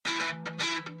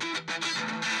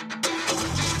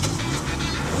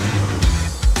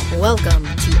welcome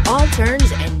to All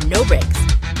Turns and No Breaks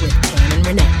with Tam and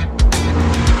Renee.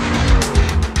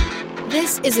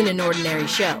 This isn't an ordinary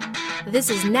show. This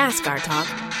is NASCAR talk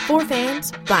for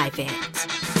fans by fans.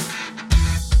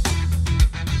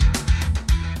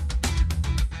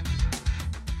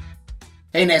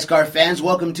 Hey NASCAR fans,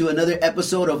 welcome to another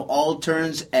episode of All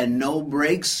Turns and No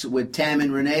Breaks with Tam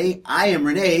and Renee. I am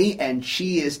Renee and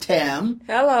she is Tam.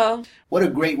 Hello. What a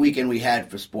great weekend we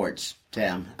had for sports,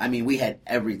 Tam. I mean, we had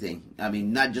everything. I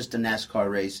mean, not just the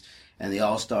NASCAR race and the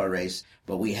All-Star race,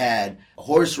 but we had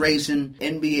horse racing,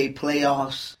 NBA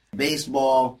playoffs,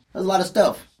 baseball. There's a lot of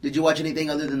stuff. Did you watch anything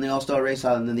other than the All-Star race,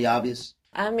 other than the obvious?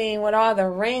 I mean, with all the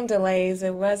rain delays,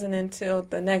 it wasn't until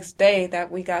the next day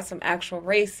that we got some actual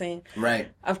racing.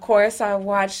 Right. Of course, I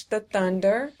watched the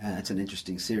Thunder. That's an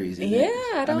interesting series, isn't Yeah,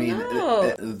 it? I don't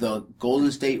know. The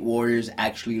Golden State Warriors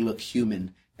actually look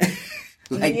human.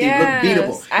 Like Yes. they look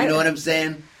beatable. You know what I'm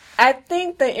saying? I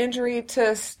think the injury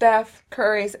to Steph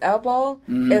Curry's elbow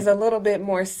is a little bit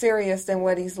more serious than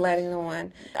what he's letting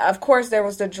on. Of course, there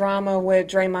was the drama with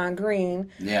Draymond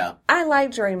Green. Yeah. I like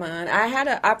Draymond. I had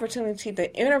an opportunity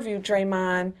to interview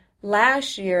Draymond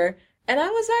last year, and I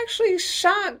was actually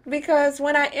shocked because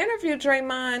when I interviewed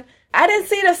Draymond, I didn't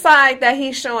see the side that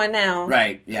he's showing now.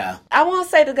 Right, yeah. I won't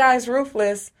say the guy's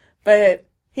ruthless, but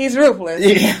he's ruthless.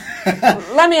 Yeah.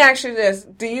 Let me ask you this.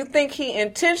 Do you think he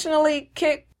intentionally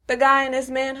kicked the guy in his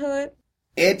manhood?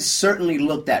 It certainly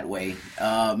looked that way.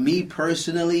 Me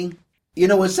personally, you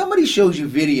know, when somebody shows you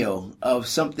video of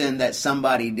something that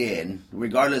somebody did,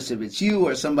 regardless if it's you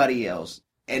or somebody else,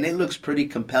 and it looks pretty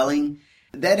compelling,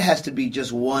 that has to be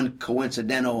just one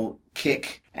coincidental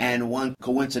kick and one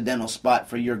coincidental spot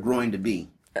for your groin to be.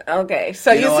 Okay,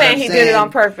 so You know you're what saying I'm he did saying? it on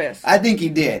purpose? I think he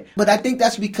did. But I think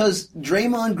that's because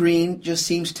Draymond Green just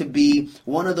seems to be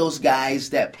one of those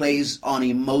guys that plays on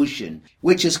emotion,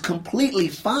 which is completely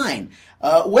fine.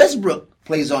 Westbrook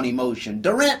plays on emotion.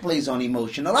 Durant plays on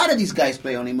emotion. A lot of these guys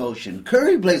play on emotion.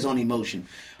 Curry plays on emotion.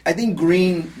 I think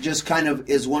Green just kind of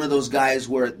is one of those guys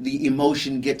where the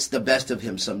emotion gets the best of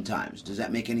him sometimes. Does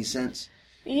that make any sense?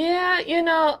 Yeah, you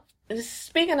know,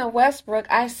 speaking of Westbrook,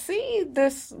 I see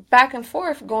this back and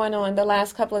forth going on the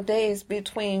last couple of days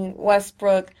between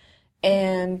Westbrook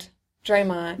and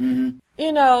Draymond. Mm-hmm.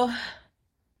 You know,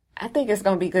 I think it's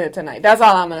going to be good tonight. That's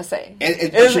all I'm going to say. It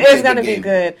should be It's a going to good be game.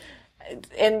 good.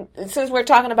 And since we're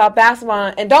talking about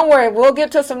basketball, and don't worry, we'll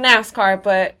get to some NASCAR,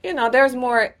 but, you know, there's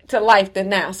more to life than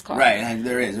NASCAR. Right, and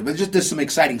there is. But just there's some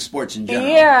exciting sports in general.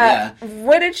 Yeah.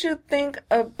 What did you think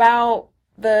about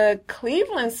the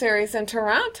Cleveland series in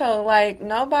Toronto? Like,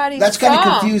 nobody That's kind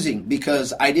saw. of confusing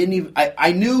because I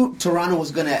knew Toronto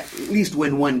was going to at least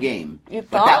win one game. You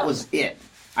But thought? that was it.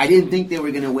 I didn't think they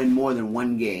were going to win more than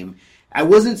one game. I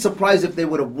wasn't surprised if they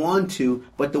would have won two,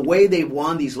 but the way they've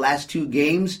won these last two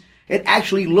games, it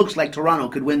actually looks like Toronto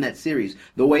could win that series,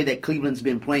 the way that Cleveland's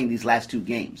been playing these last two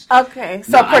games. Okay,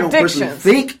 so Now, I don't personally predictions.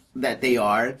 think that they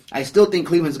are. I still think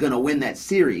Cleveland's going to win that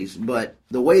series, but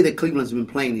the way that Cleveland's been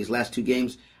playing these last two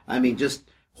games, I mean, just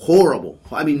horrible.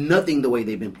 I mean, nothing the way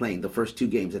they've been playing the first two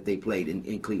games that they played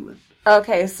in Cleveland.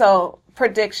 Okay, so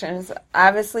predictions.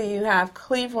 Obviously, you have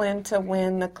Cleveland to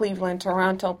win the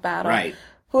Cleveland-Toronto battle. Right.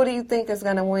 Who do you think is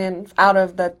going to win out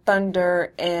of the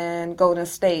Thunder and Golden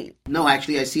State? No,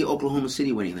 actually, I see Oklahoma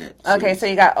City winning that. Okay, series. so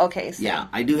you got OKC. Yeah,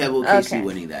 I do have OKC Okay.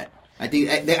 winning that. I think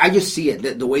I just see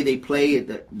it, the way they play,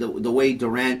 the way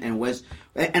Durant and West,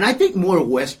 and I think more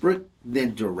Westbrook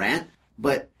than Durant,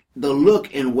 but the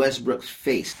look in Westbrook's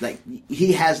face, like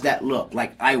he has that look,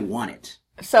 like I want it,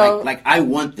 So like I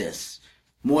want this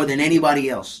more than anybody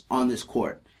else on this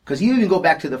court. Because you even go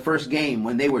back to the first game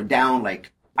when they were down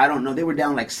like, I don't know, they were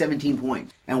down like 17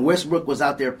 points. And Westbrook was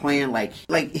out there playing like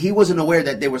he wasn't aware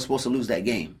that they were supposed to lose that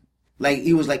game. Like,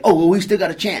 he was like, oh, well, we still got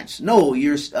a chance. No,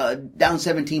 you're down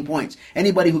 17 points.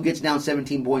 Anybody who gets down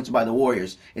 17 points by the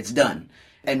Warriors, it's done.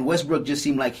 And Westbrook just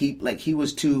seemed like he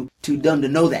was too dumb to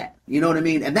know that. You know what I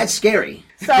mean? And that's scary.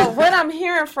 So what I'm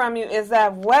hearing from you is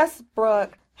that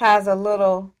Westbrook has a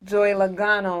little Joey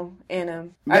Logano in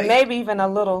him, or maybe even a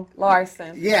little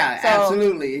Larson. Yeah, So,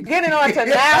 absolutely. Getting on to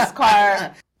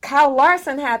NASCAR, Kyle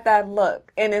Larson had that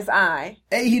look in his eye.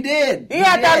 Hey, he did. He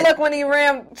had that look when he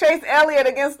rammed Chase Elliott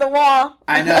against the wall.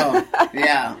 I know.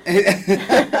 Yeah.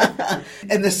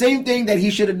 And the same thing that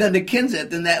he should have done to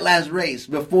Kenseth in that last race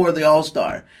before the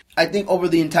All-Star. I think over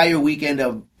the entire weekend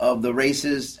of the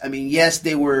races, I mean, yes,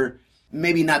 they were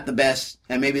maybe not the best,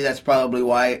 and maybe that's probably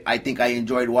why I think I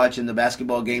enjoyed watching the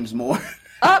basketball games more.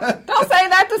 Don't say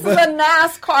that. This is a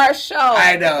NASCAR show.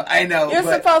 I know. You're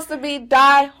supposed to be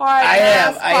die-hard I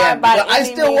am. I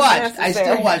still watched.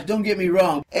 Necessary. Don't get me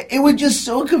wrong. It was just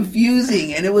so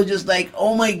confusing, and it was just like,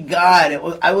 oh my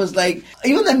God. I was like,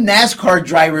 even the NASCAR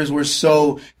drivers were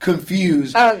so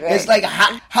confused. Okay. It's like,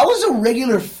 how is a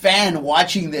regular fan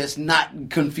watching this not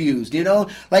confused? You know,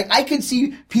 like I could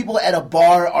see people at a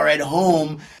bar or at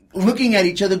home looking at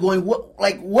each other going,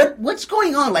 what's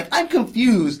going on? Like, I'm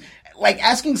confused. Like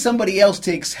asking somebody else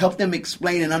to help them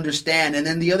explain and understand. And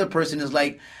then the other person is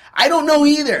like, I don't know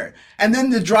either. And then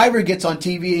the driver gets on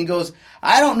TV and goes,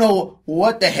 I don't know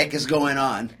what the heck is going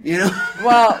on, you know?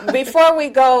 Well, before we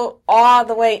go all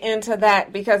the way into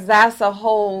that, because that's a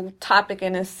whole topic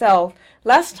in itself,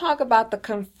 let's talk about the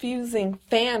confusing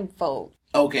fan vote.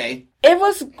 Okay. It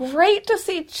was great to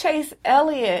see Chase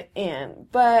Elliott in,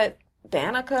 but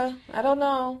Danica, I don't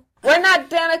know. We're not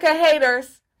Danica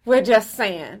haters. We're just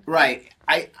saying. Right.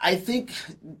 I think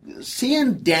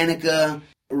seeing Danica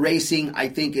racing, I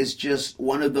think, is just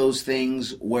one of those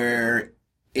things where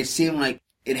it seemed like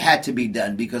it had to be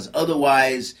done, because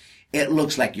otherwise it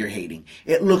looks like you're hating.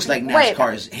 It looks like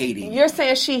NASCAR is hating. You're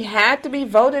saying she had to be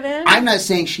voted in? I'm not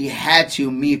saying she had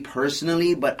to, me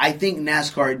personally, but I think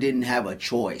NASCAR didn't have a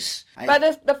choice. But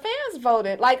if the fans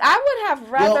voted, like I would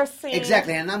have rather seen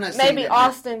exactly, and I'm not saying maybe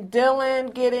Austin Dillon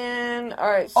get in,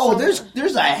 or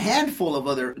there's a handful of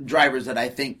other drivers that I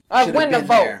think should have been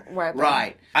there.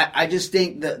 Right. I just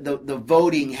think that the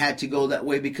voting had to go that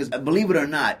way because, believe it or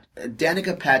not,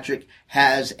 Danica Patrick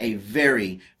has a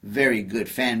very, very good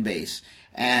fan base.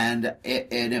 And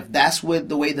if that's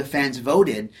the way the fans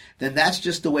voted, then that's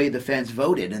just the way the fans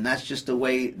voted, and that's just the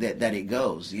way that it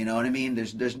goes. You know what I mean?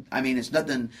 It's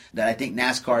nothing that I think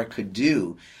NASCAR could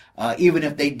do, even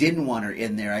if they didn't want her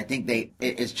in there. I think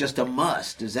it's just a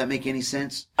must. Does that make any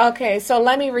sense? Okay, so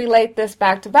let me relate this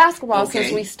back to basketball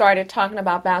since we started talking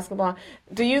about basketball.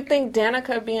 Do you think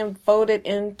Danica being voted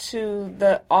into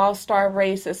the All-Star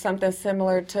race is something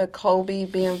similar to Kobe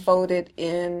being voted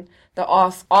in the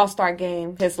All-Star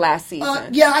game his last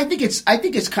season? Yeah, I think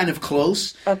it's kind of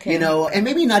close. Okay. You know, and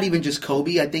maybe not even just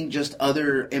Kobe. I think just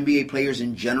other NBA players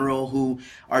in general who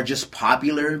are just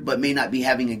popular but may not be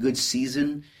having a good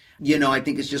season. You know, I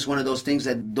think it's just one of those things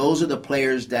that those are the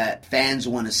players that fans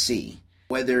want to see.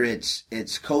 Whether it's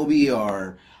Kobe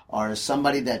or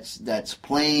somebody that's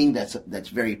playing that's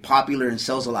very popular and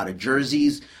sells a lot of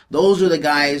jerseys. Those are the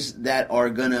guys that are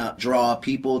gonna draw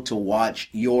people to watch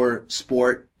your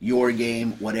sport, your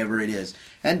game, whatever it is.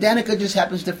 And Danica just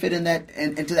happens to fit in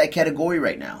into that category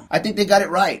right now. I think they got it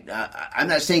right. I'm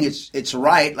not saying it's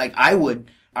right. Like I would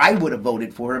have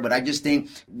voted for her, but I just think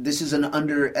this is an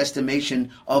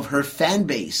underestimation of her fan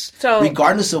base. So,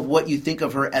 regardless of what you think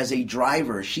of her as a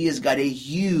driver, she has got a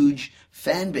huge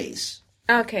fan base.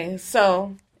 Okay,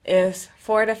 so it's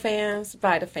for the fans,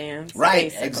 by the fans. Right,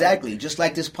 basically. Exactly. Just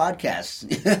like this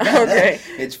podcast. Okay.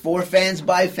 It's for fans,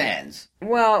 by fans.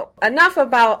 Well, enough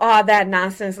about all that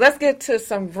nonsense. Let's get to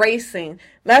some racing.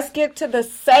 Let's get to the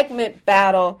segment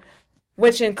battle,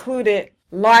 which included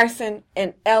Larson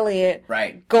and Elliott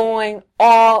going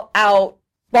all out,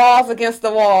 balls against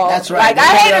the wall. That's right. Like,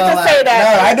 I hated to say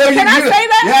that. No, I know can I say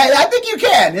that? Yeah, I think you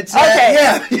can. It's okay.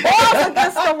 Yeah. Balls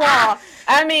against the wall.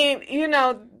 I mean, you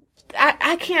know,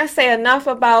 I can't say enough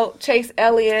about Chase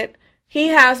Elliott. He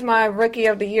has my Rookie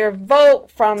of the Year vote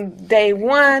from day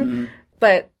one. Mm-hmm.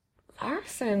 But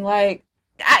Larson, like,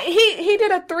 he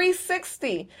did a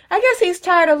 360. I guess he's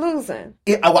tired of losing.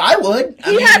 Yeah, well, I would.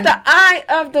 He had the eye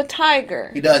of the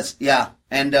tiger. He does, yeah.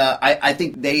 And I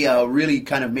think they really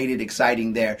kind of made it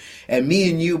exciting there. And me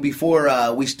and you,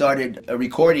 before we started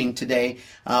recording today,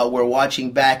 were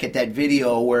watching back at that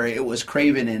video where it was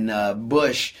Craven and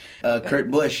Busch,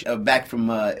 Kurt Busch, back from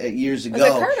years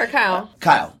ago. Was it Kurt or Kyle?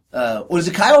 Kyle. Was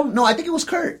it Kyle? No, I think it was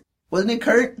Kurt. Wasn't it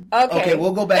Kurt? Okay,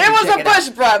 we'll go back. It was a Busch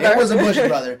brother. It was a Busch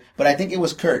brother, but I think it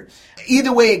was Kurt.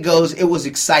 Either way it goes, it was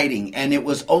exciting, and it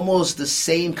was almost the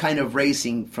same kind of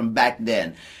racing from back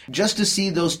then. Just to see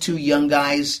those two young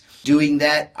guys doing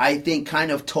that, I think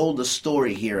kind of told the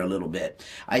story here a little bit.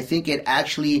 I think it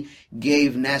actually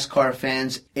gave NASCAR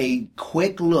fans a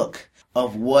quick look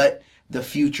of what the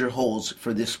future holds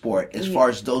for this sport as far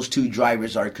as those two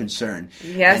drivers are concerned.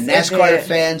 Yes, and NASCAR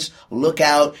fans, look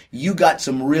out. You got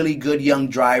some really good young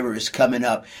drivers coming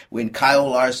up when Kyle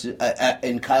Larson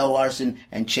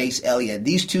and Chase Elliott.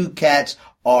 These two cats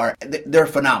they're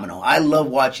phenomenal. I love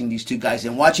watching these two guys,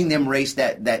 and watching them race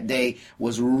that day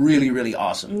was really, really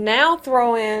awesome. Now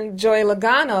throw in Joey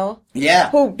Logano,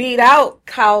 who beat out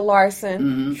Kyle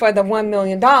Larson for the $1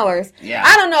 million. Yeah.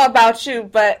 I don't know about you,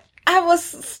 but I was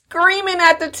screaming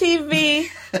at the TV.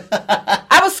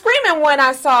 I was screaming when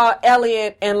I saw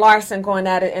Elliott and Larson going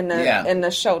at it in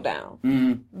the showdown.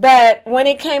 Mm-hmm. But when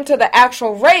it came to the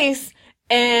actual race,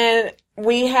 and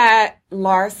we had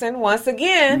Larson once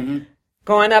again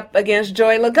going up against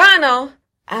Joey Logano,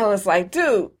 I was like,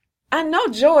 dude, I know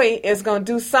Joey is going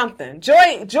to do something.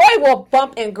 Joey will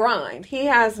bump and grind. He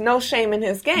has no shame in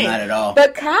his game. Not at all.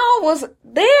 But Kyle was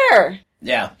there.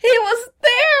 Yeah. He was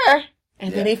there.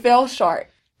 And then he fell short.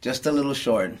 Just a little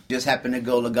short. Just happened to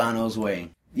go Logano's way.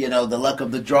 You know, the luck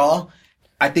of the draw.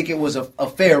 I think it was a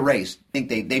fair race. I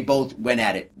think they both went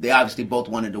at it. They obviously both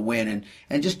wanted to win,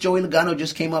 and just Joey Logano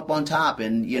just came up on top,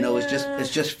 and you know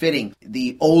it's just fitting.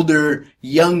 The older,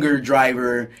 younger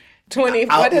driver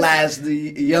outlast the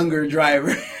younger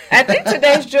driver. I think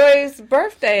today's Joey's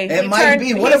birthday. It might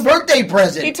be. What a birthday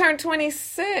present. He turned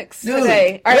 26 Dude,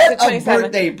 today. Or what is it 27? A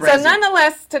birthday present. So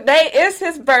nonetheless, today is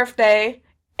his birthday,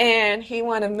 and he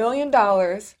won $1 million.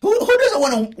 Who doesn't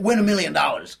want to win $1 million?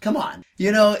 Come on.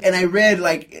 You know, and I read,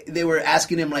 like, they were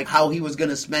asking him, like, how he was going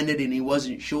to spend it, and he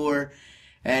wasn't sure.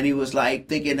 And he was like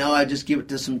thinking, oh, I'd just give it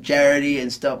to some charity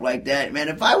and stuff like that. Man,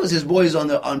 if I was his boys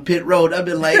on pit road, I'd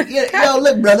been like, yo,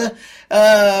 look, brother,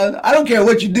 I don't care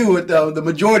what you do with the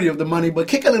majority of the money, but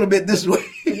kick a little bit this way.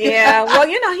 Yeah, well,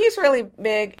 you know, he's really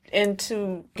big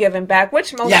into giving back,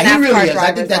 which most NASCAR he really is.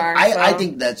 drivers are. I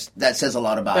think that says a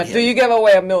lot about him. Do you give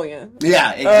away $1 million?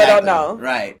 Yeah, exactly. I don't know.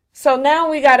 Right. So now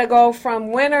we got to go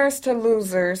from winners to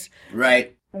losers.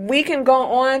 Right. We can go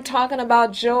on talking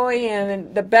about Joey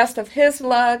and the best of his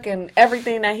luck and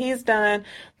everything that he's done,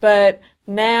 but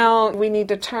now we need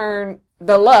to turn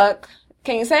the luck.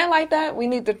 Can you say it like that? We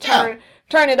need to turn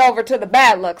it over to the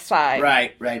bad luck side.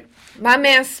 Right. My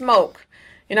man Smoke.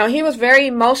 You know, he was very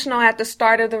emotional at the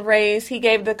start of the race. He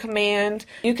gave the command.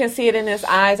 You can see it in his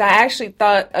eyes. I actually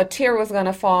thought a tear was going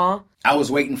to fall. I was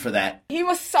waiting for that. He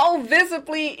was so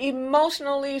visibly,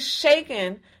 emotionally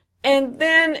shaken. And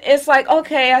then it's like,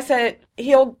 okay, I said,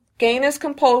 he'll gain his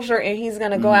composure and he's going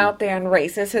to go out there and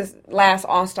race. It's his last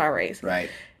All-Star race.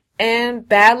 Right. And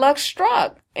bad luck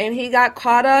struck. And he got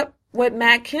caught up with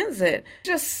Matt Kenseth.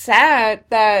 Just sad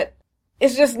that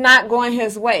it's just not going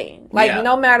his way. Like,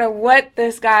 no matter what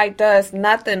this guy does,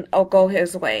 nothing will go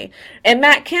his way. And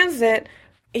Matt Kenseth,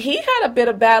 he had a bit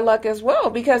of bad luck as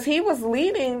well because he was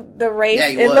leading the race.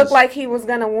 Yeah, it looked like he was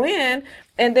going to win.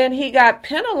 And then he got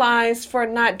penalized for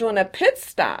not doing a pit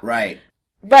stop. Right.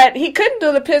 But he couldn't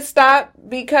do the pit stop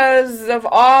because of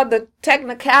all the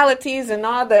technicalities and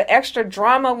all the extra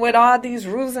drama with all these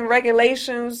rules and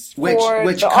regulations for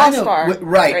the All-Star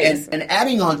race. And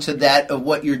adding on to that of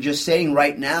what you're just saying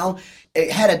right now, it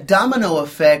had a domino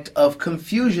effect of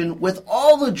confusion with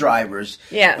all the drivers.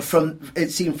 Yes.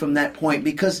 It seemed from that point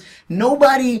because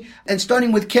nobody, and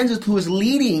starting with Kenseth, who was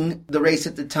leading the race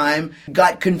at the time,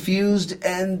 got confused,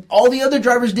 and all the other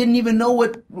drivers didn't even know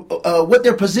what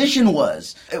their position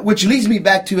was. Which leads me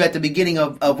back to at the beginning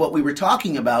of what we were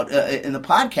talking about in the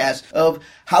podcast of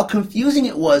how confusing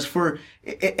it was for.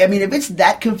 I mean, if it's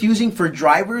that confusing for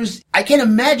drivers, I can't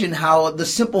imagine how the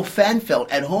simple fan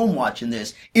felt at home watching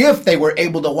this if they were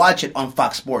able to watch it on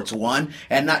Fox Sports 1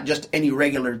 and not just any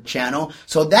regular channel.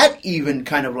 So that even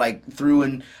kind of like threw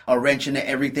in a wrench into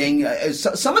everything.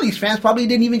 Some of these fans probably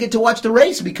didn't even get to watch the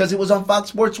race because it was on Fox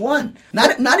Sports 1.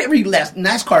 Not every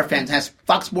NASCAR fan has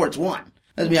Fox Sports 1.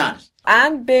 Let's be honest.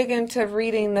 I'm big into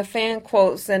reading the fan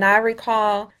quotes, and I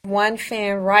recall one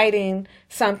fan writing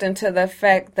something to the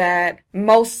effect that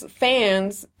most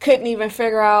fans couldn't even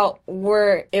figure out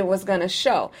where it was going to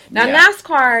show. Now,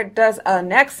 NASCAR does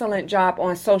an excellent job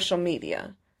on social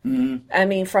media. Mm-hmm. I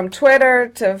mean, from Twitter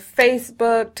to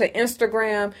Facebook to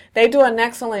Instagram, they do an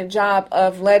excellent job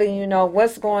of letting you know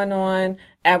what's going on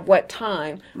at what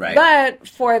time. Right. But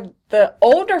for the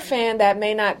older fan that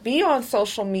may not be on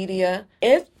social media,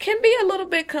 it can be a little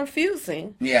bit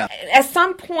confusing. Yeah. At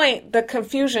some point, the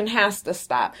confusion has to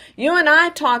stop. You and I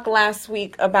talked last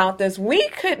week about this. We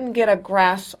couldn't get a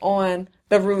grasp on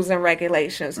the rules and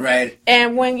regulations. Right.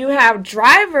 And when you have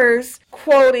drivers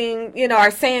quoting, or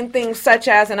saying things such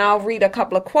as, and I'll read a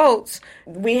couple of quotes,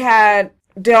 we had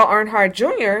Dale Earnhardt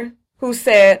Jr., who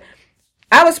said,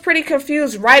 I was pretty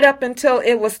confused right up until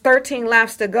it was 13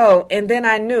 laps to go, and then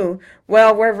I knew,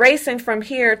 well, we're racing from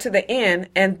here to the end,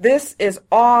 and this is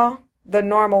all the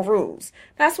normal rules.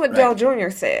 That's what Dale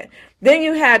Jr. said. Then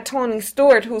you had Tony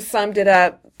Stewart, who summed it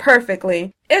up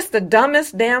perfectly. It's the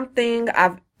dumbest damn thing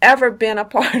I've ever been a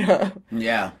part of.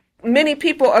 Yeah. Many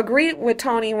people agreed with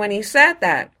Tony when he said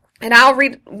that. And I'll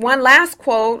read one last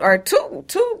quote, or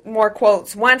two more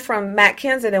quotes, one from Matt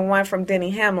Kenseth and one from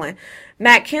Denny Hamlin.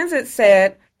 Matt Kenseth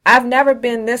said, I've never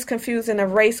been this confused in a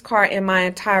race car in my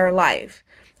entire life.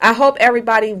 I hope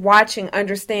everybody watching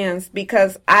understands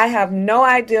because I have no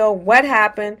idea what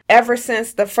happened ever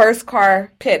since the first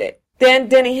car pitted. Then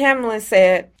Denny Hamlin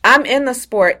said, I'm in the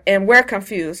sport and we're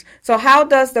confused. So how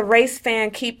does the race fan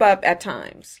keep up at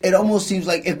times? It almost seems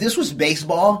like if this was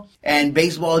baseball and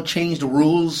baseball changed the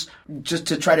rules just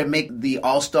to try to make the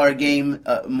All-Star game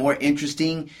more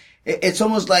interesting, it's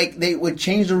almost like they would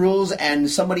change the rules and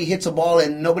somebody hits a ball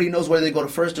and nobody knows whether they go to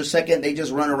first or second. They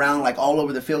just run around like all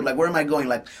over the field. Like, where am I going?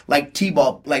 Like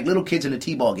T-ball, like little kids in a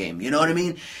T-ball game. You know what I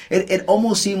mean? It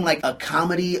almost seemed like a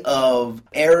comedy of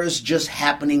errors just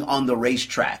happening on the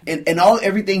racetrack. And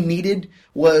everything needed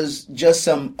was just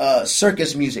some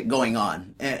circus music going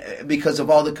on because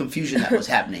of all the confusion that was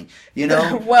happening. You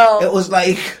know? Well, it was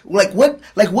like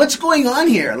what's going on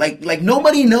here? Like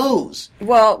nobody knows.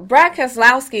 Well, Brad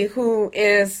Keselowski, who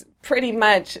is pretty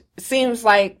much seems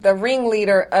like the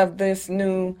ringleader of this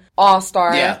new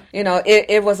All-Star. Yeah. You know,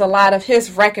 it was a lot of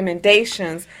his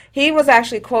recommendations. He was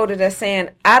actually quoted as saying,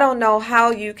 I don't know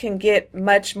how you can get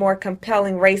much more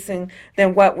compelling racing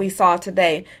than what we saw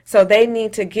today. So they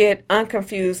need to get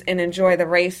unconfused and enjoy the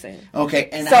racing. Okay.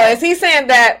 And so is he saying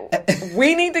that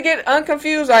we need to get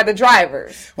unconfused or the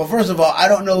drivers? Well, first of all, I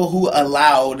don't know who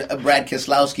allowed Brad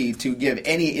Keselowski to give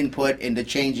any input into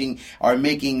changing or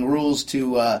making rules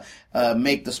to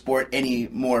make the sport any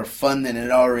more fun than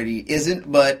it already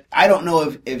isn't. But I don't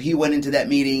know if he went into that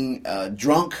meeting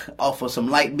drunk off of some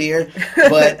light beer.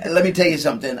 But let me tell you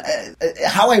something.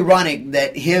 How ironic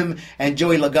that him and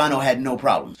Joey Logano had no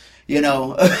problems. You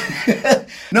know,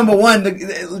 number one,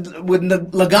 with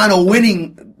Logano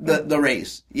winning the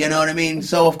race, you know what I mean?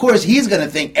 So, of course, he's going to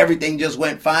think everything just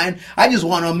went fine. I just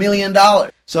won $1 million.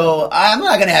 So I'm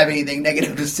not going to have anything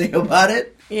negative to say about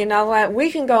it. You know what?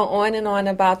 We can go on and on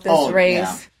about this race.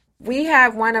 Yeah. We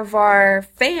have one of our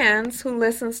fans who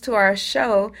listens to our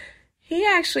show. He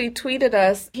actually tweeted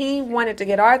us. He wanted to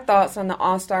get our thoughts on the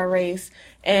All-Star race,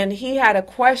 and he had a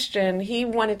question. He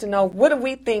wanted to know, what do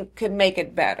we think could make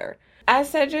it better? I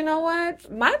said, you know what?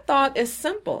 My thought is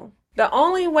simple. The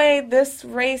only way this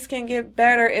race can get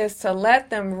better is to let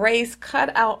them race,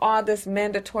 cut out all this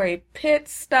mandatory pit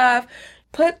stuff,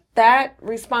 put that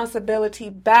responsibility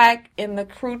back in the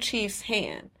crew chief's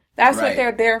hand. That's right. What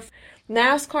they're there for.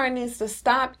 NASCAR needs to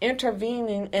stop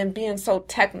intervening and being so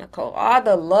technical. All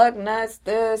the lug nuts,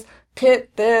 this,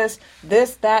 pit this,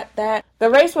 that. The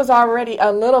race was already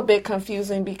a little bit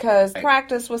confusing because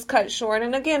practice was cut short.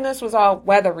 And again, this was all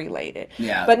weather related.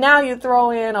 Yeah. But now you throw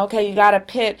in, okay, you got to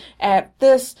pit at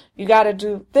this, you got to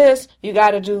do this, you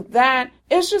got to do that.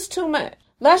 It's just too much.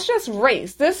 Let's just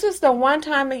race. This is the one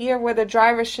time a year where the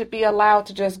drivers should be allowed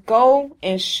to just go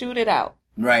and shoot it out.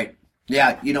 Right.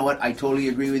 Yeah, you know what? I totally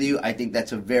agree with you. I think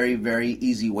that's a very, very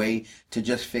easy way to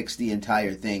just fix the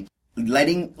entire thing.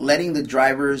 Letting the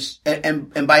drivers,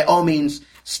 and by all means,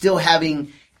 still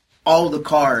having all the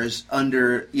cars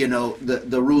under, you know,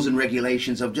 the rules and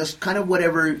regulations of just kind of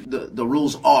whatever the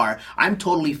rules are. I'm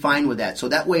totally fine with that. So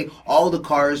that way, all the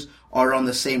cars are on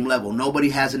the same level. Nobody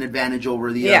has an advantage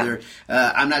over the other.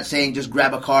 I'm not saying just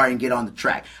grab a car and get on the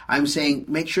track. I'm saying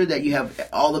make sure that you have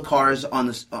all the cars on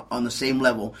the same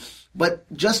level,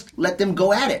 but just let them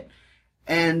go at it,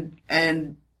 and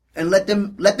let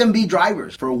them be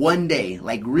drivers for one day,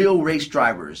 like real race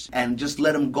drivers, and just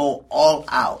let them go all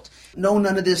out. No,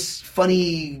 none of this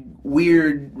funny,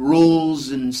 weird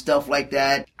rules and stuff like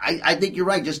that. I think you're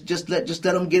right. Just let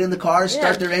them get in the cars,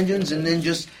 start their engines, and then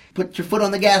just put your foot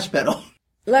on the gas pedal.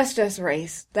 Let's just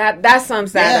race. That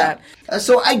sums that up.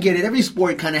 So I get it. Every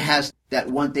sport kind of has that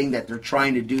one thing that they're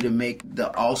trying to do to make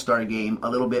the All-Star game a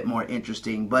little bit more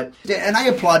interesting. And I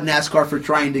applaud NASCAR for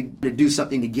trying to do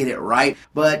something to get it right.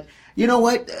 But you know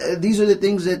what? These are the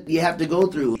things that you have to go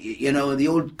through. You know, the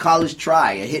old college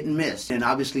try, a hit and miss. And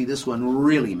obviously this one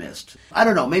really missed. I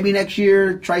don't know. Maybe next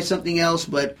year, try something else.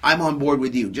 But I'm on board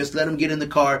with you. Just let them get in the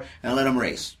car and let them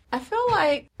race. I feel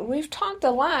like we've talked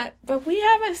a lot, but we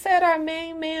haven't said our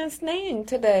main man's name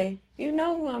today. You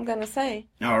know who I'm going to say.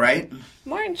 All right.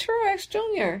 Martin Truex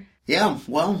Jr. Yeah,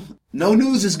 well, no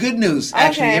news is good news. Okay.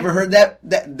 Actually, you ever heard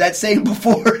that saying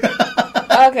before?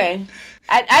 Okay.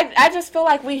 I just feel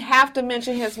like we have to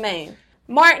mention his name.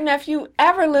 Martin, if you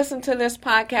ever listen to this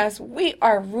podcast, we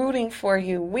are rooting for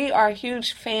you. We are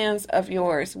huge fans of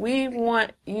yours. We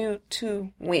want you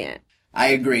to win. I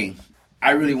agree.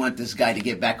 I really want this guy to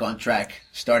get back on track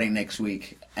starting next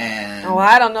week. And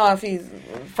I don't know if he's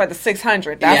for the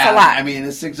 600. That's a lot. I mean,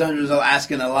 the 600 is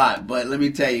asking a lot. But let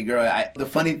me tell you, girl, the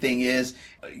funny thing is,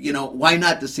 you know, why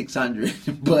not the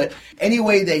 600? But any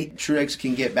way that Truex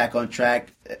can get back on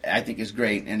track, I think is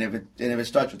great. And if it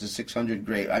starts with the 600,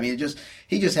 great. I mean,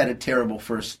 he just had a terrible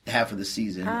first half of the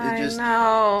season. I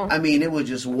know. I mean, it was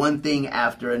just one thing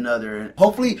after another.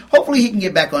 Hopefully he can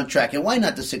get back on track. And why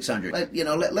not the 600? Let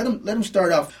him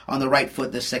start off on the right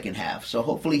foot the second half. So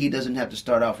hopefully he doesn't have to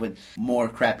start off with more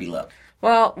crappy luck.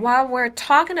 Well, while we're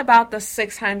talking about the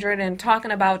 600 and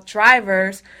talking about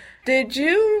drivers, did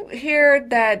you hear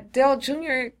that Dale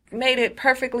Jr. made it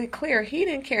perfectly clear he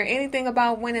didn't care anything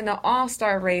about winning the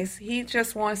All-Star race. He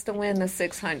just wants to win the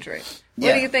 600.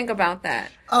 What do you think about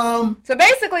that? So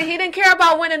basically, he didn't care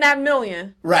about winning that $1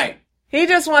 million. Right. He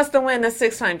just wants to win the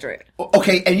 600.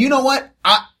 Okay, and you know what?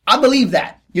 I believe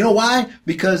that. You know why?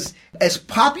 Because as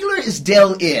popular as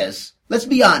Dale is, let's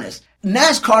be honest,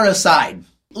 NASCAR aside,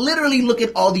 literally look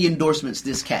at all the endorsements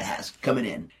this cat has coming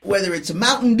in. Whether it's a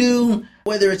Mountain Dew,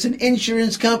 whether it's an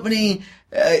insurance company,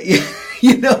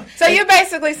 you know. So you're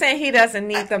basically saying he doesn't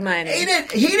need the money. He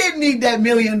didn't need that $1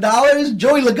 million.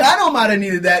 Joey Logano might have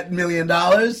needed that $1 million.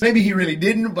 Maybe he really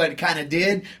didn't, but kind of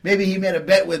did. Maybe he made a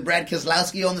bet with Brad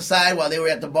Keselowski on the side while they were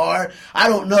at the bar. I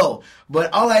don't know.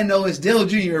 But all I know is Dale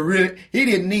Jr. He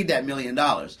didn't need that $1 million.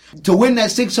 To win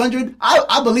that 600,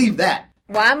 I believe that.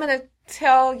 Well, I'm going to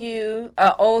tell you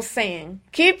an old saying.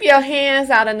 Keep your hands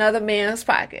out another man's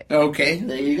pocket. Okay,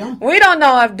 there you go. We don't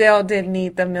know if Dale didn't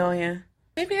need the $1 million.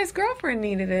 Maybe his girlfriend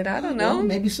needed it. I don't know. Well,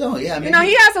 maybe so, yeah. Maybe. You know,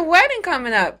 he has a wedding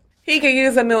coming up. He could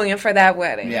use $1 million for that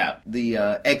wedding. Yeah, the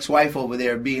ex-wife over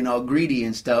there being all greedy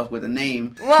and stuff with a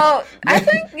name. Well, I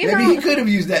think, maybe he could have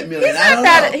used that $1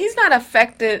 million. He's not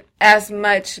affected as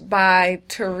much by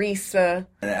Teresa.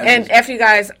 And if you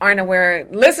guys aren't aware,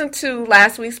 listen to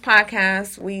last week's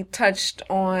podcast. We touched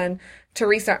on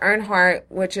Teresa Earnhardt,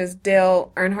 which is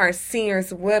Dale Earnhardt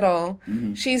Sr.'s widow.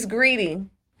 Mm-hmm. She's greedy.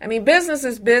 I mean, business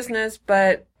is business,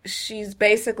 but she's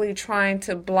basically trying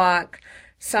to block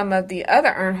some of the other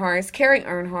Earnhardts, Carrie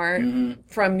Earnhardt,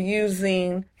 from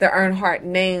using the Earnhardt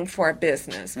name for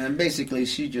business. And basically,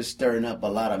 she's just stirring up a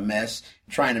lot of mess,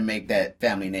 trying to make that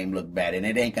family name look bad. And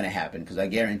it ain't going to happen, because I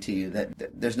guarantee you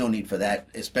that there's no need for that,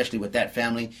 especially with that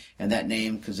family and that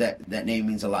name, because that name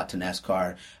means a lot to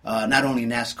NASCAR. Not only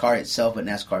NASCAR itself, but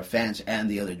NASCAR fans and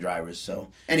the other drivers. So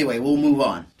anyway, we'll move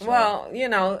on. So. Well, you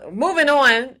know, moving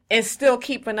on and still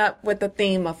keeping up with the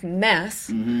theme of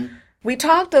mess. Mm-hmm. We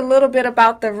talked a little bit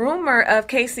about the rumor of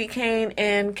Kasey Kahne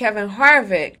and Kevin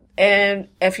Harvick. And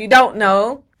if you don't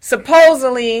know,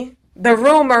 supposedly the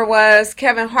rumor was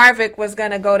Kevin Harvick was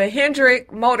going to go to Hendrick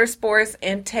Motorsports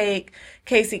and take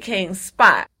Kasey Kahne's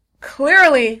spot.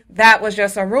 Clearly, that was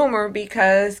just a rumor,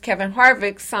 because Kevin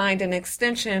Harvick signed an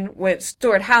extension with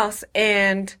Stewart-Haas,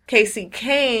 and Kasey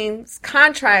Kahne's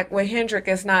contract with Hendrick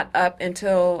is not up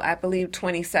until, I believe,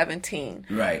 2017.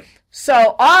 Right.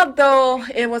 So although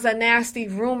it was a nasty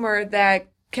rumor that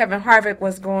Kevin Harvick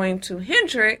was going to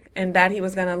Hendrick and that he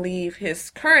was going to leave his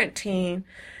current team,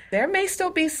 there may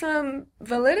still be some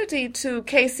validity to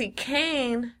Kasey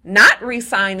Kahne not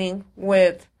re-signing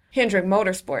with Hendrick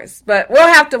Motorsports. But we'll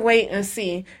have to wait and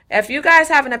see. If you guys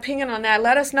have an opinion on that,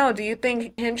 let us know. Do you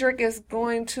think Hendrick is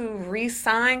going to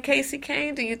re-sign Kasey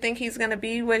Kahne? Do you think he's going to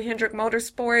be with Hendrick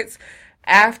Motorsports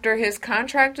after his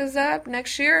contract is up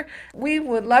next year? We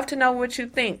would love to know what you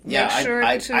think. Yeah, Make sure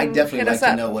I definitely like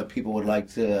to know what people would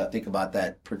like to think about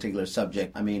that particular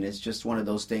subject. I mean, it's just one of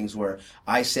those things where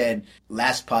I said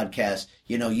last podcast,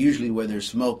 you know, usually where there's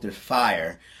smoke, there's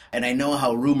fire. And I know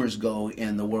how rumors go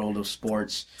in the world of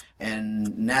sports, and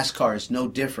NASCAR is no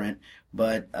different.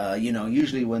 But, you know,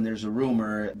 usually when there's a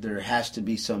rumor, there has to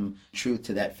be some truth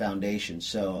to that foundation.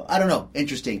 So, I don't know.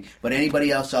 Interesting. But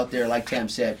anybody else out there, like Tam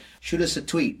said, shoot us a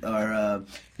tweet or,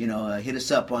 hit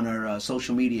us up on our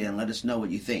social media and let us know what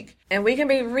you think. And we can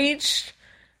be reached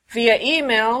via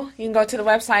email. You can go to the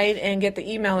website and get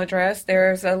the email address.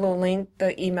 There's a little link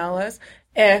to email us.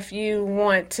 If you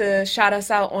want to shout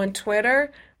us out on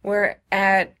Twitter, we're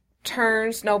at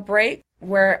Turns No Break.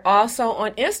 We're also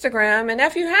on Instagram, and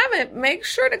if you haven't, make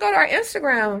sure to go to our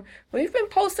Instagram. We've been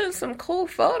posting some cool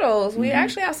photos. We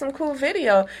actually have some cool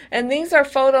video, and these are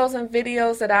photos and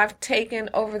videos that I've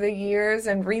taken over the years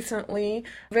and recently.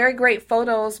 Very great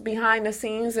photos behind the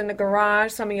scenes in the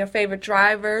garage, some of your favorite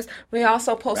drivers. We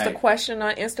also post a question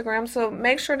on Instagram, so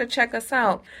make sure to check us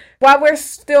out. While we're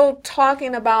still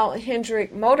talking about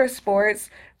Hendrick Motorsports,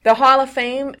 the Hall of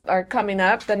Fame are coming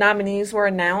up. The nominees were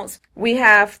announced. We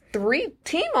have 3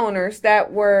 team owners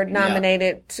that were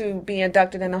nominated to be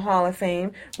inducted in the Hall of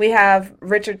Fame. We have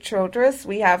Richard Childress,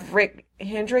 we have Rick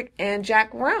Hendrick and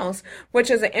Jack Rouse, which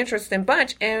is an interesting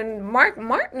bunch. And Mark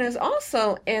Martin is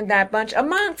also in that bunch,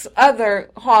 amongst other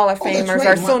Hall of Famers, right.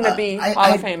 or soon-to-be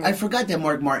Hall of Famers. I forgot that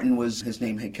Mark Martin his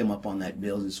name had come up on that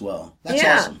bill as well. That's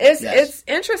yeah, awesome. It's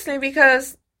interesting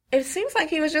because it seems like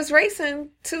he was just racing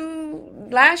to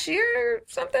last year or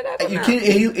something. I don't know.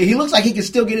 He looks like he can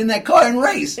still get in that car and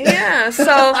race. Yeah,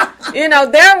 so,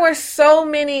 there were so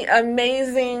many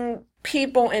amazing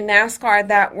people in NASCAR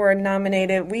that were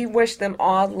nominated. We wish them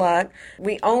all luck.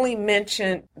 We only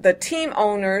mentioned the team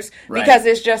owners because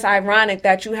it's just ironic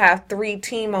that you have 3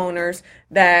 team owners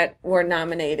that were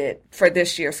nominated for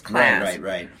this year's class.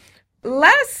 Right.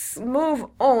 Let's move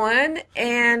on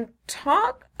and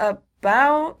talk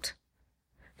about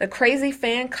the crazy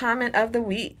fan comment of the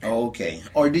week. Okay.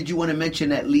 Or did you want to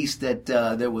mention at least that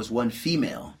there was one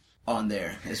female on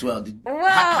there as well?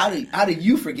 How did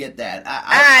you forget that?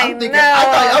 I know.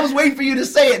 I was waiting for you to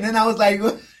say it, and then I was like,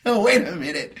 oh, wait a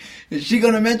minute. Is she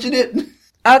going to mention it?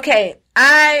 Okay.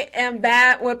 I am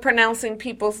bad with pronouncing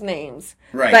people's names.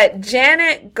 Right. But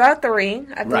Janet Guthrie,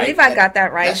 I believe I got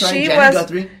that right. That's right, Janet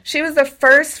Guthrie. She was the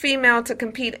first female to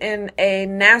compete in a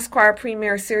NASCAR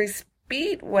Premier Series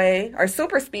Speedway or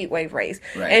Super Speedway race.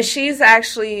 Right. And she's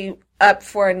actually up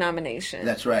for a nomination.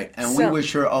 That's right. And we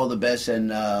wish her all the best,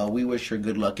 and we wish her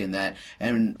good luck in that,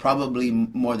 and probably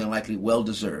more than likely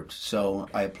well-deserved. So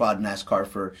I applaud NASCAR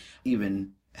for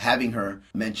even having her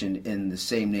mentioned in the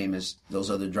same name as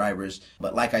those other drivers.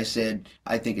 But like I said,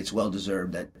 I think it's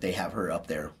well-deserved that they have her up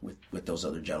there with those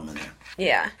other gentlemen there.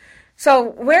 Yeah.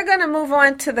 So we're going to move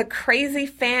on to the crazy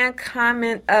fan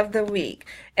comment of the week.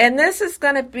 And this is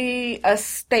going to be a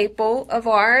staple of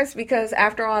ours because,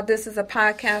 after all, this is a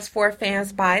podcast for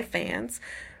fans by fans.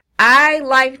 I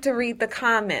like to read the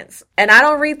comments. And I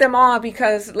don't read them all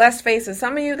because, let's face it,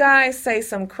 some of you guys say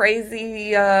some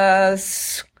crazy,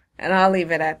 and I'll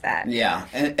leave it at that. Yeah.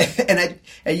 And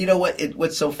you know what?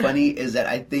 What's so funny is that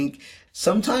I think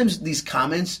sometimes these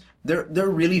comments, they're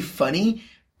really funny.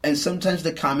 And sometimes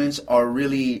the comments are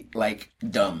really, like,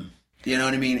 dumb. You know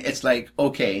what I mean? It's like,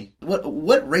 okay,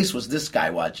 what race was this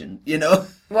guy watching?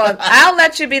 Well, I'll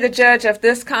let you be the judge if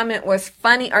this comment was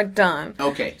funny or dumb.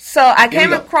 Okay. So I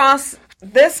came across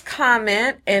this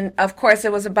comment, and of course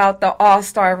it was about the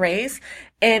All-Star race.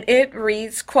 And it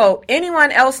reads, quote,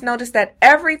 anyone else notice that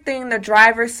everything the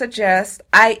drivers suggest,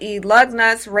 i.e. lug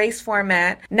nuts, race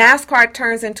format, NASCAR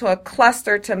turns into a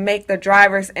cluster to make the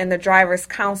drivers and the drivers'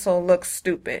 council look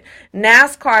stupid.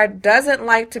 NASCAR doesn't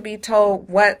like to be told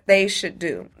what they should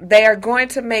do. They are going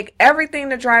to make everything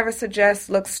the driver suggests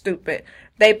look stupid.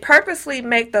 They purposely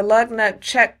make the lug nut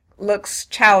check looks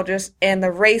childish and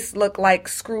the race look like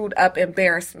screwed up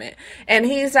embarrassment. And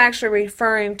he's actually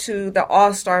referring to the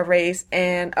All-Star race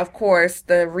and, of course,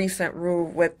 the recent rule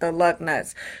with the lug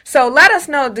nuts. So let us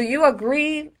know, do you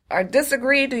agree or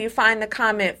disagree? Do you find the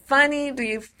comment funny? Do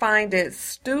you find it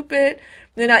stupid?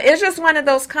 It's just one of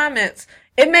those comments.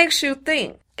 It makes you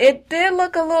think. It did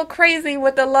look a little crazy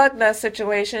with the lug nut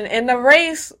situation. In the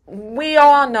race, we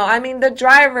all know. I mean, the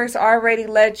drivers already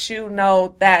let you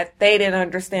know that they didn't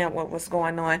understand what was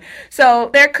going on.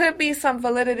 So there could be some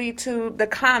validity to the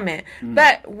comment.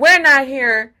 But we're not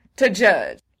here to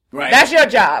judge. Right. That's your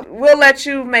job. We'll let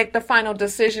you make the final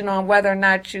decision on whether or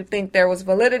not you think there was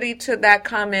validity to that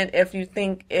comment, if you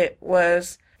think it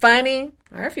was funny,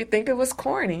 or if you think it was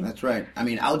corny. That's right. I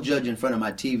mean, I'll judge in front of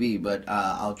my TV, but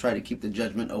I'll try to keep the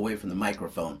judgment away from the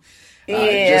microphone.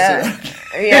 Yeah.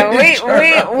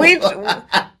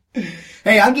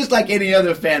 Hey, I'm just like any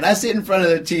other fan. I sit in front of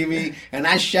the TV and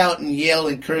I shout and yell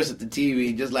and curse at the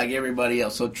TV just like everybody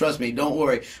else. So trust me, don't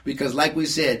worry, because like we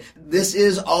said, this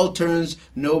is all turns,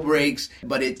 no breaks,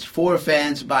 but it's for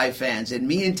fans by fans. And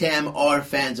me and Tam are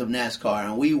fans of NASCAR,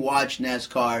 and we watch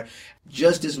NASCAR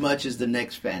just as much as the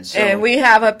next fan. So, and we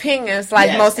have opinions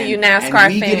like most of you NASCAR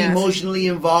fans. And we get emotionally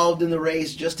involved in the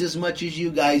race just as much as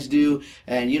you guys do.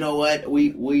 And you know what?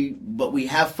 We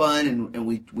have fun, and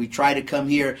we try to come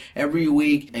here every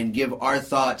week and give our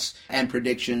thoughts and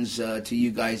predictions to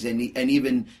you guys, and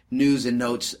even news and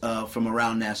notes from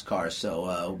around NASCAR.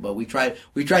 So, but we try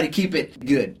to keep it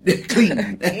good,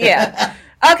 clean. Yeah.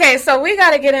 Okay, so we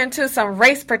got to get into some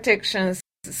race predictions.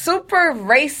 Super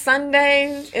Race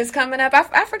Sunday is coming up.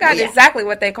 I forgot exactly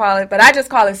what they call it, but I just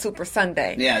call it Super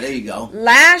Sunday. Yeah, there you go.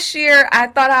 Last year, I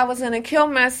thought I was going to kill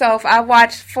myself. I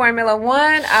watched Formula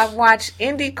One, I watched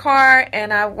IndyCar,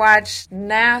 and I watched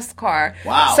NASCAR.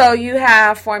 Wow. So you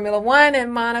have Formula One in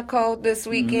Monaco this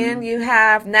weekend. Mm-hmm. You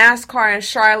have NASCAR in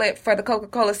Charlotte for the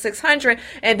Coca-Cola 600,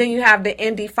 and then you have the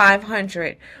Indy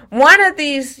 500. One of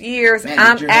these years,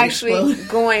 I'm actually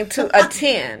going to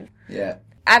attend. Yeah.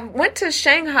 I went to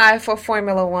Shanghai for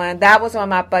Formula One. That was on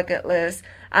my bucket list.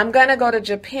 I'm going to go to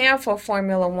Japan for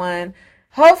Formula One.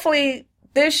 Hopefully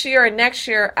this year or next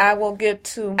year, I will get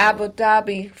to Abu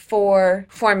Dhabi for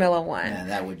Formula One. Yeah,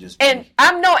 that would just be... And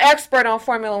I'm no expert on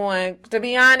Formula One. To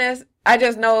be honest, I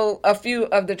just know a few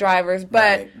of the drivers.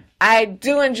 But Right. I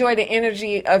do enjoy the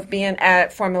energy of being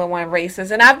at Formula One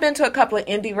races. And I've been to a couple of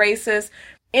Indy races.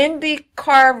 Indy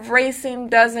car racing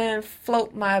doesn't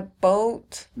float my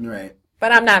boat. Right.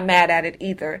 But I'm not mad at it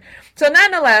either. So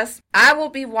nonetheless, I will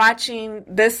be watching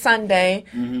this Sunday.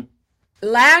 Mm-hmm.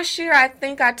 Last year, I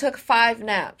think I took 5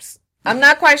 naps. I'm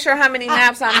not quite sure how many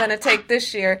naps I'm going to take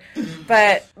this year,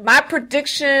 but my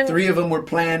prediction... 3 of them were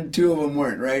planned, 2 of them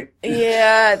weren't, right?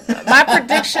 Yeah, my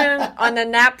prediction on the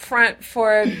nap front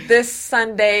for this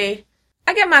Sunday,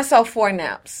 I give myself 4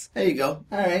 naps. There you go.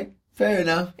 All right. Fair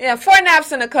enough. Yeah, 4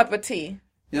 naps and a cup of tea.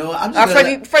 You know, I'm Or just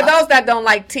gonna, for those that don't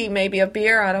like tea, maybe a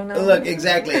beer. I don't know. Look,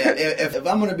 exactly. if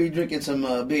I'm going to be drinking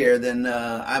some beer, then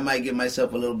I might give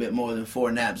myself a little bit more than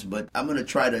 4 naps. But I'm going to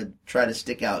try to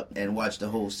stick out and watch the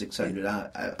whole 600.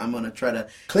 I'm going to try to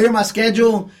clear my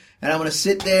schedule, and I'm going to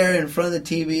sit there in front of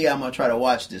the TV. I'm going to try to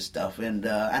watch this stuff. And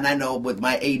I know with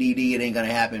my ADD, it ain't going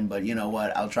to happen. But you know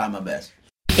what? I'll try my best.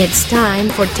 It's time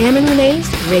for Tam and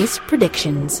Renee's Race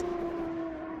Predictions.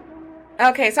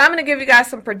 Okay, so I'm going to give you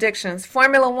guys some predictions.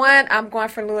 Formula One, I'm going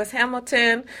for Lewis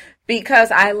Hamilton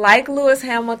because I like Lewis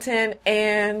Hamilton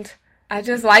and I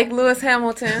just like Lewis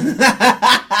Hamilton.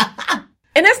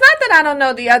 And it's not that I don't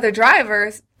know the other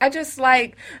drivers. I just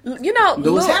like, you know,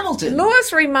 Lewis Hamilton.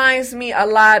 Lewis reminds me a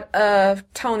lot of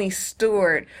Tony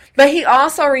Stewart, but he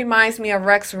also reminds me of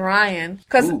Rex Ryan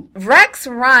because Rex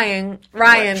Ryan.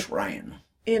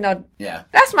 You know, Yeah.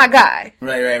 that's my guy.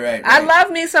 Right. I love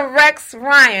me some Rex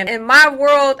Ryan. In my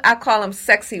world, I call him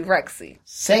Sexy Rexy.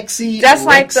 Sexy Just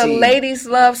like Rexy. the ladies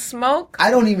love smoke.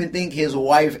 I don't even think his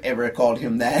wife ever called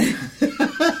him that.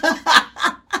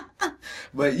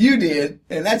 But you did,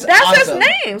 and that's awesome. his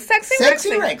name, Sexy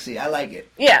Sexy Rexy. Rexy. I like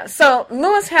it. Yeah, so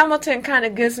Lewis Hamilton kind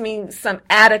of gives me some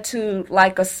attitude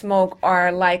like a smoke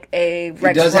or like a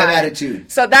Rex He does have Ryan. attitude.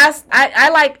 So I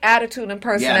like attitude and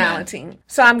personality.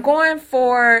 So I'm going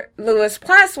for Lewis.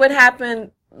 Plus, what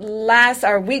happened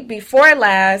week before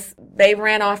last, they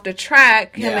ran off the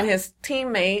track, him Yeah. and his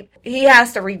teammate. He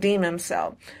has to redeem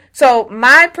himself. So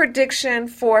my prediction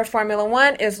for Formula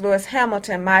One is Lewis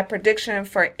Hamilton. My prediction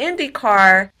for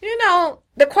IndyCar, you know,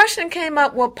 the question came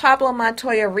up, will Pablo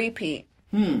Montoya repeat?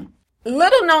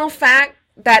 Little known fact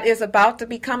that is about to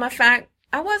become a fact.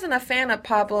 I wasn't a fan of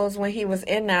Pablo's when he was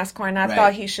in NASCAR, and I Right.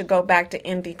 thought he should go back to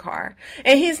IndyCar.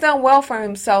 And he's done well for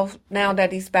himself now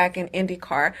that he's back in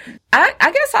IndyCar. I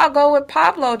guess I'll go with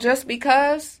Pablo just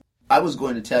because. I was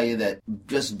going to tell you that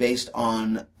just based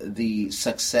on the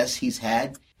success he's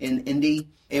had in Indy,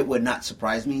 it would not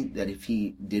surprise me that if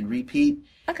he did repeat.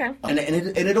 Okay. And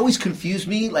it always confused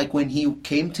me, like when he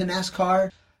came to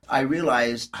NASCAR, I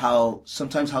realized how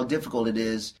difficult it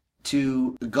is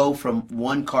to go from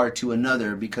one car to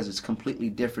another because it's completely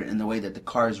different in the way that the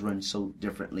cars run so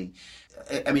differently.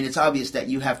 I mean, it's obvious that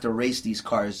you have to race these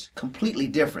cars completely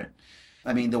different.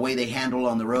 I mean, the way they handle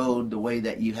on the road, the way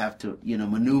that you have to, you know,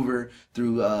 maneuver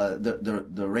through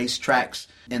the race tracks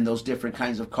and those different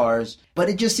kinds of cars. But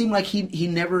it just seemed like he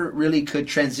never really could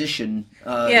transition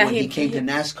when he came to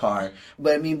NASCAR.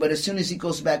 But as soon as he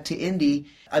goes back to Indy,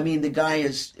 I mean, the guy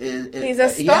is He's a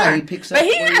star. Yeah, he picks up. But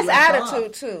he where has left attitude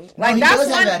off. too. No, he that's does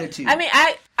have attitude. I mean,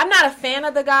 I'm not a fan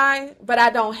of the guy, but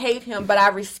I don't hate him. But I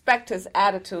respect his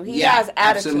attitude. He has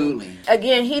attitude. Absolutely.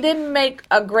 Again, he didn't make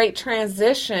a great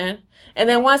transition, and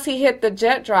then once he hit the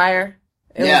jet dryer,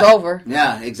 it was over.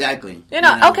 Yeah, exactly. You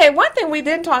know, okay, one thing we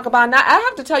didn't talk about, now I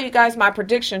have to tell you guys my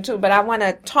prediction too, but I want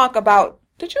to talk about,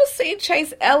 did you see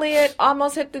Chase Elliott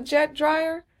almost hit the jet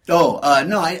dryer? Oh,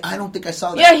 no, I don't think I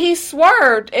saw that. Yeah, he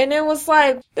swerved, and it was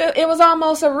like, it was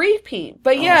almost a repeat.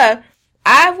 But yeah,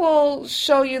 I will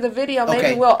show you the video. Maybe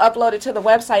Okay. we'll upload it to the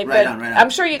website. Right But on. I'm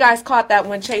sure you guys caught that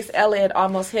when Chase Elliott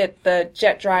almost hit the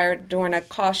jet dryer during a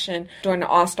caution during the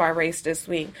All-Star race this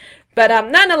week. But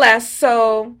nonetheless,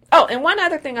 so... Oh, and one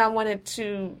other thing I wanted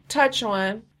to touch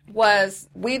on was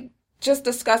we just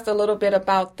discussed a little bit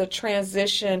about the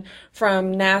transition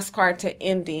from NASCAR to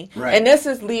Indy. Right. And this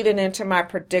is leading into my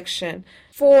prediction.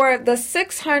 For the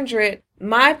 600,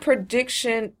 my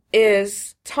prediction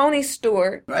is Tony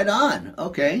Stewart. Right on.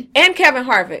 Okay. And Kevin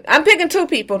Harvick. I'm picking two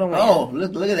people to win. Oh,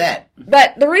 look at that.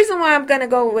 But the reason why I'm going to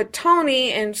go with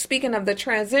Tony, and speaking of the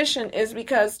transition, is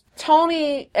because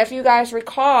Tony, if you guys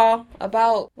recall,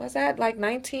 about, was that like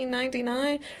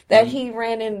 1999? That he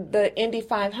ran in the Indy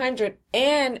 500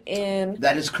 and in...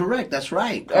 That is correct. That's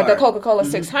right. The Coca-Cola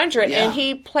 600. Yeah. And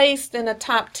he placed in the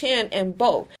top 10 in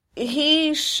both.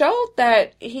 He showed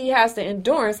that he has the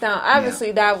endurance. Now,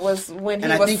 obviously, that was when he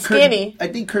was skinny. I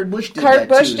think Kurt Busch did Kurt that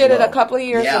Busch too, did as well. it a couple of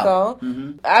years ago.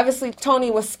 Mm-hmm. Obviously,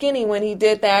 Tony was skinny when he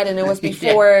did that, and it was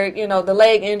before, the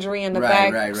leg injury and the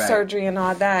back surgery and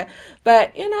all that.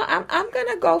 But, I'm going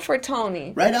to go for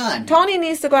Tony. Right on. Tony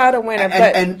needs to go out a winner.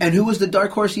 And who was the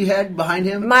dark horse you had behind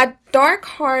him? My dark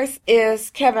horse is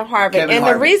Kevin Harvick.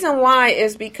 The reason why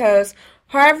is because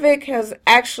Harvick has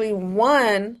actually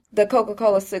won the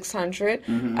Coca-Cola 600.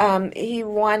 Mm-hmm. He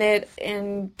won it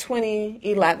in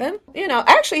 2011.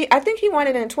 Actually, I think he won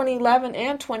it in 2011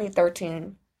 and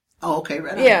 2013. Oh, okay,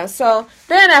 right on. Yeah, so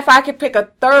then if I could pick a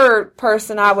third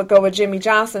person, I would go with Jimmy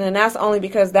Johnson, and that's only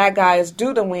because that guy is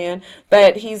due to win,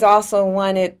 but he's also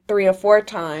won it 3 or 4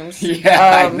 times.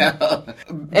 Yeah, I know.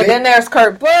 And then there's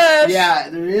Kurt Busch. Yeah,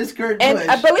 there is Kurt Busch.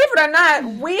 And believe it or not,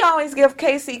 we always give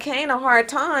Casey Kane a hard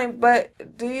time, but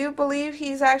do you believe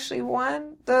he's actually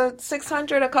won the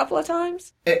 600 a couple of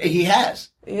times? He has.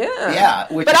 Yeah. Yeah.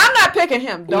 But I'm not picking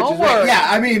him. Don't worry. Yeah,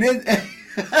 I mean...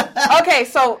 Okay,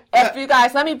 so if you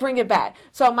guys, let me bring it back.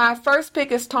 So my first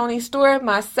pick is Tony Stewart,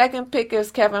 my second pick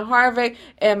is Kevin Harvick,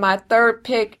 and my third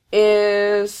pick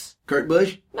is... Kurt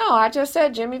Busch? No, I just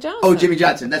said Jimmy Johnson. Oh, Jimmy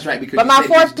Johnson, that's right. But my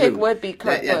fourth pick would be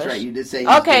Kurt Busch. That's right, you did say.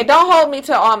 Okay, don't hold me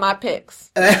to all my picks.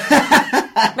 Maybe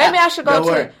I should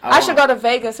go to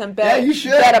Vegas and bet. Yeah, you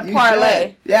should. Bet a parlay.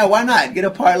 Should. Yeah, why not? Get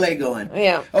a parlay going.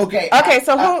 Yeah. Okay. Okay,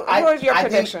 so who is your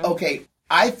prediction?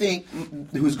 I think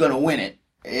who's going to win it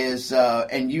is,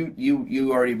 and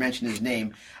you already mentioned his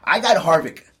name. I got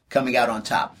Harvick coming out on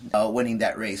top, winning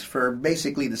that race for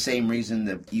basically the same reason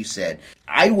that you said.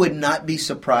 I would not be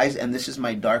surprised, and this is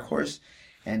my dark horse,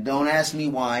 and don't ask me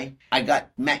why. I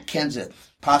got Matt Kenseth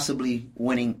possibly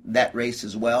winning that race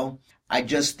as well. I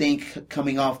just think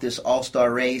coming off this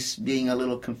all-star race, being a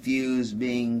little confused,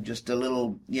 being just a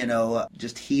little,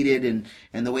 just heated,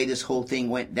 and the way this whole thing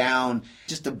went down,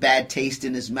 just a bad taste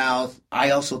in his mouth. I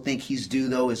also think he's due,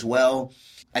 though, as well.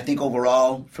 I think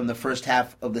overall, from the first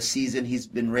half of the season, he's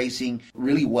been racing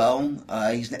really well.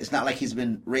 It's not like he's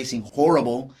been racing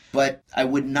horrible, but I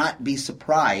would not be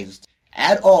surprised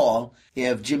at all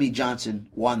if Jimmy Johnson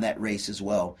won that race as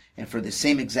well. And for the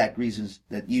same exact reasons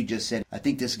that you just said, I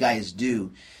think this guy is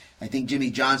due. I think Jimmy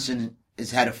Johnson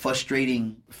has had a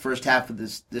frustrating first half of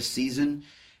this season,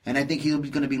 and I think he's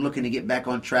going to be looking to get back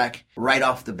on track right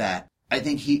off the bat. I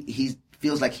think he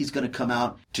feels like he's going to come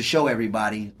out to show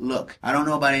everybody, look, I don't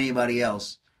know about anybody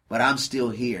else, but I'm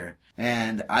still here,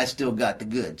 and I still got the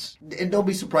goods. And don't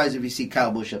be surprised if you see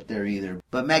Kyle Busch up there either.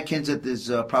 But Matt Kenseth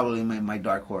is probably my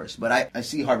dark horse. But I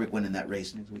see Harvick winning that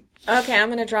race next week. Okay, I'm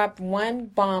going to drop one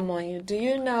bomb on you. Do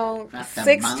you know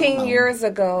 16 years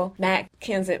ago, Matt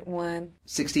Kenseth won?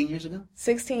 16 years ago?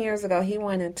 16 years ago. He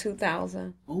won in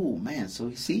 2000. Oh, man. So,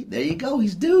 you see, there you go.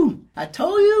 He's due. I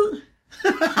told you.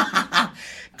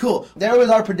 Cool. There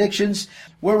was our predictions.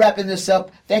 We're wrapping this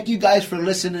up. Thank you guys for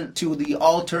listening to the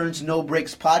All Turns No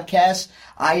Breaks podcast.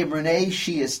 I am Renee.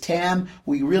 She is Tam.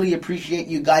 We really appreciate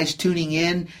you guys tuning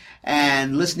in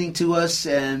and listening to us.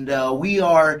 And we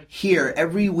are here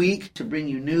every week to bring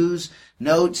you news,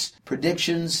 notes,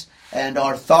 predictions, and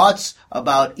our thoughts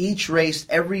about each race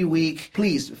every week.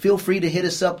 Please feel free to hit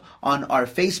us up on our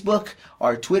Facebook,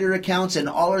 our Twitter accounts, and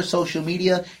all our social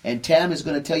media. And Tam is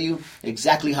going to tell you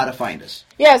exactly how to find us.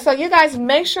 Yeah, so you guys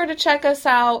make sure to check us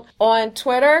out on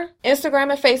Twitter, Instagram,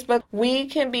 and Facebook. We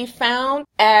can be found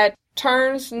at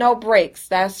Turns No Breaks.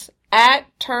 That's at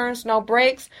Turns No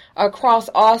Breaks across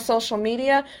all social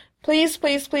media. Please,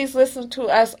 please, please listen to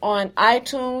us on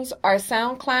iTunes or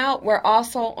SoundCloud. We're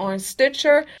also on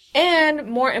Stitcher. And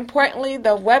more importantly,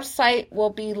 the website will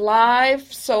be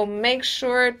live, so make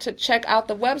sure to check out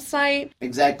the website.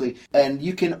 Exactly. And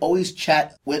you can always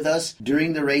chat with us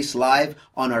during the race live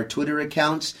on our Twitter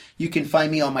accounts. You can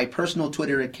find me on my personal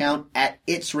Twitter account at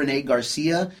It's Rene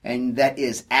Garcia, and that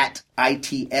is at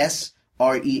ITS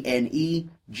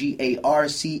RENE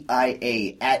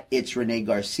GARCIA at It's Rene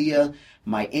Garcia.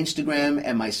 My Instagram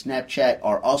and my Snapchat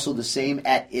are also the same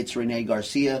at It's Rene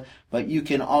Garcia, but you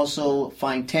can also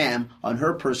find Tam on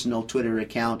her personal Twitter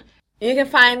account. You can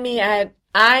find me at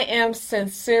I am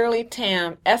Sincerely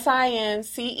Tam,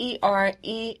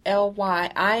 Sincerely.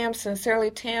 I am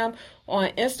Sincerely Tam on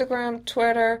Instagram,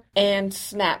 Twitter, and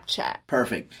Snapchat.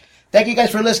 Perfect. Thank you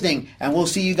guys for listening, and we'll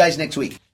see you guys next week.